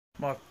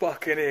My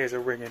fucking ears are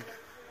ringing.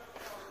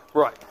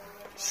 Right,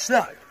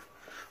 so,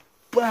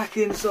 back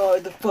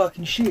inside the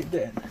fucking shit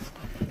then.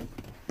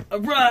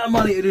 I've run out of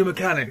money to do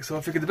mechanics, so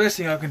I figured the best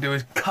thing I can do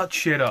is cut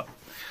shit up.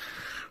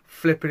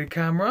 Flipping the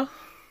camera.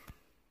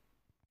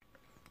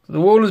 So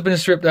the wall has been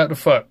stripped out to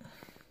fuck.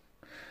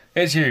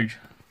 It's huge.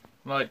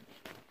 Like,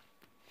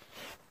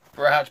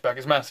 for a hatchback,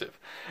 it's massive.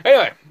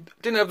 Anyway,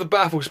 didn't have the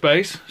baffle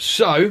space,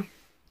 so,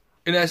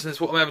 in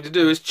essence, what I'm having to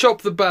do is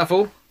chop the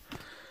baffle,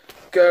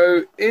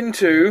 go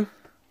into,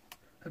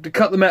 have to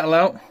cut the metal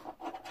out,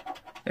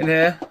 in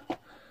here,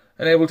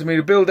 enable me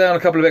to build down a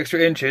couple of extra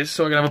inches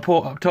so I can have a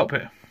port up top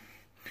here.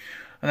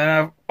 And then I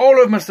have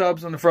all of my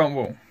subs on the front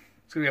wall.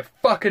 It's going to be a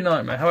fucking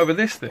nightmare. However,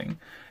 this thing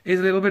is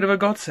a little bit of a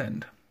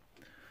godsend.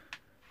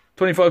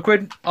 25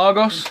 quid,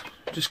 Argos,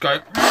 just go.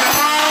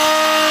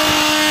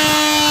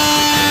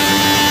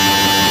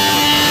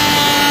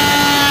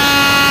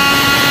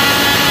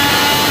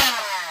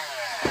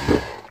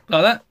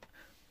 Like that.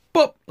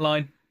 Pop,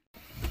 line.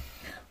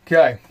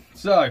 Okay,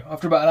 so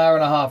after about an hour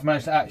and a half, I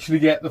managed to actually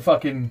get the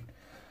fucking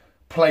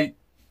plate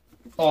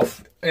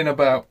off in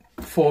about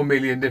 4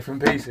 million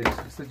different pieces.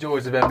 It's the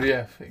joys of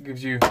MDF. It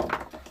gives you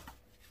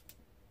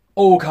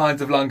all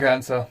kinds of lung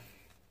cancer.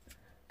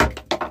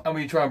 And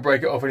when you try and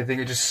break it off anything,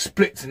 it just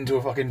splits into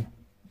a fucking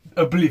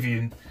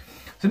oblivion.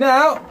 So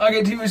now, I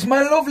get to use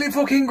my lovely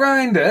fucking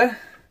grinder.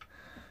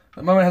 At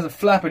the moment it has a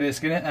flapper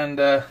disc in it, and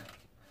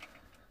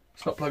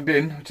it's not plugged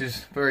in, which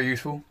is very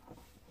useful.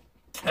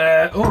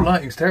 Oh,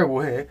 lighting's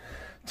terrible here.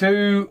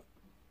 To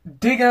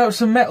dig out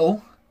some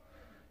metal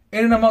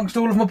in and amongst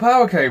all of my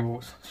power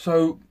cables.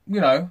 So, you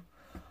know,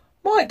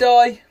 might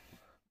die.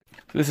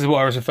 This is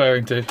what I was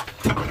referring to.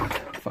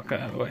 Fuck that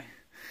out of the way.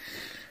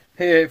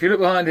 Here, if you look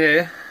behind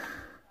here,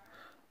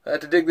 I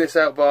had to dig this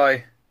out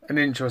by an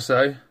inch or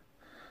so.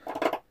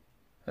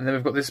 And then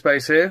we've got this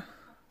space here.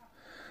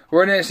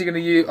 We're only actually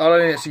going to use, I'll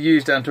only actually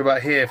use down to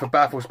about here for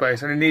baffle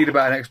space. I only need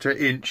about an extra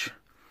inch.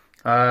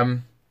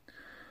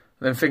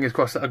 Then fingers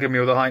crossed that'll give me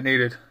all the height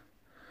needed.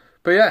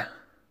 But yeah,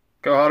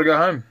 go hard or go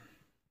home.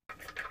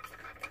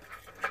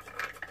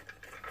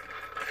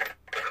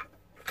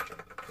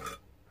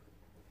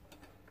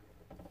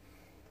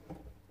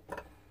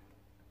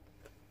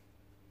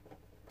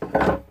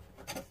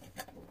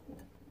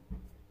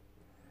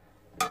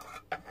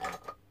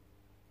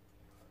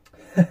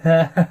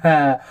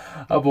 I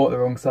bought the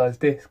wrong size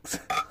discs.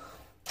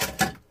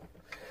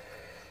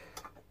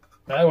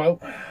 Oh well.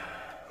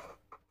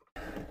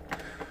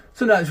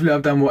 So naturally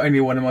I've done what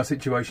anyone in my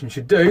situation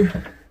should do.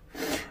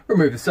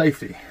 Remove the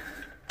safety.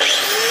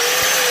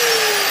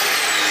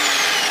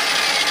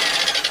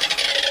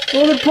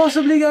 What could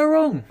possibly go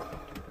wrong?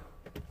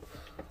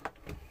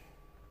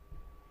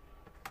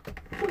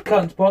 What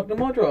cunt's parked on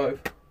my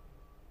drive?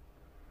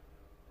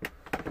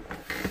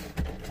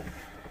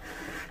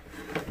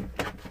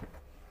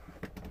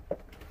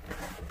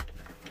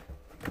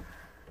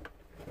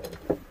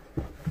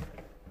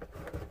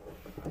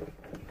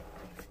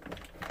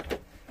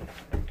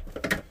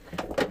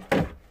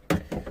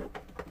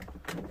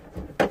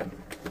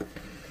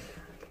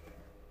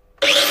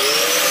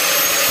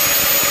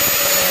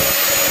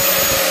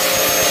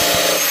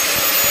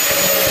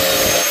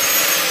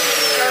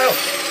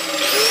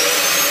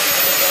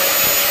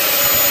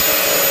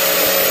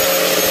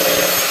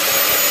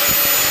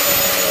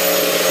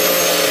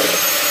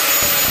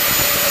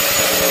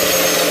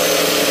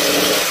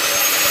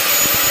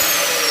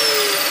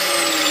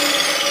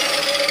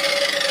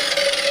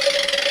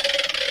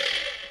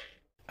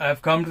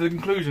 I've come to the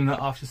conclusion that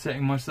after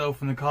setting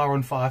myself and the car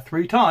on fire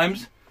 3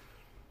 times,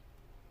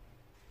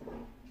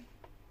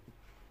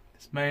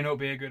 this may not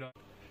be a good idea.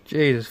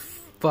 Jesus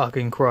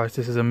fucking Christ,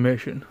 this is a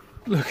mission.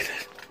 Look at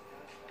it.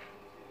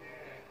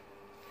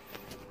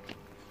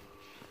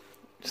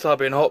 It's like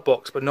being a hot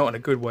box, but not in a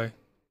good way.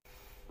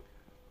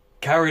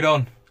 Carried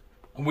on.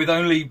 And with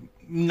only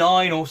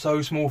 9 or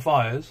so small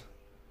fires,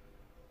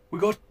 we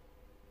got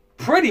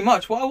pretty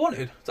much what I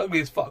wanted. It's ugly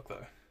as fuck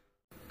though.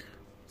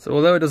 So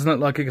although it doesn't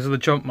look like it because of the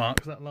chomp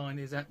marks, that line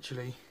is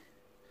actually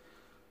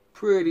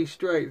pretty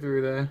straight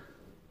through there.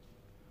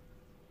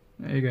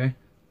 There you go.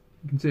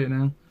 You can see it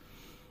now.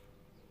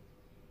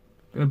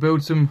 Going to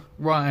build some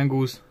right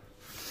angles,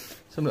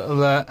 some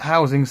little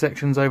housing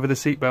sections over the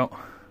seatbelt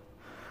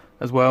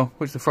as well,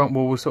 which the front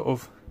wall will sort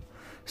of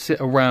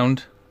sit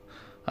around.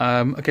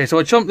 Okay, so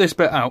I chomped this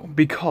bit out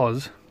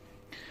because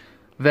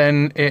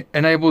then it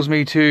enables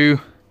me to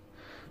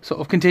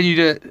sort of continue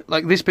to,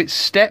 like this bit's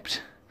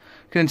stepped,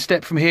 can then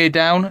step from here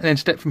down and then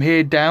step from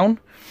here down.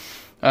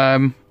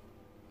 And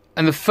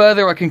the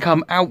further I can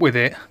come out with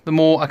it, the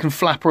more I can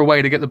flapper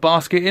away to get the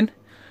basket in,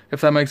 if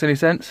that makes any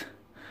sense.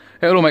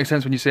 It'll all make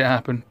sense when you see it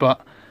happen,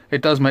 but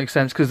it does make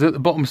sense because the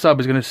bottom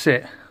sub is going to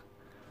sit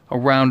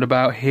around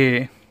about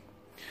here,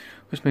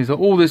 which means that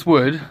all this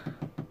wood,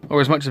 or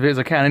as much of it as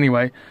I can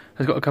anyway,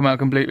 has got to come out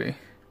completely.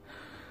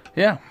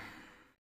 Yeah.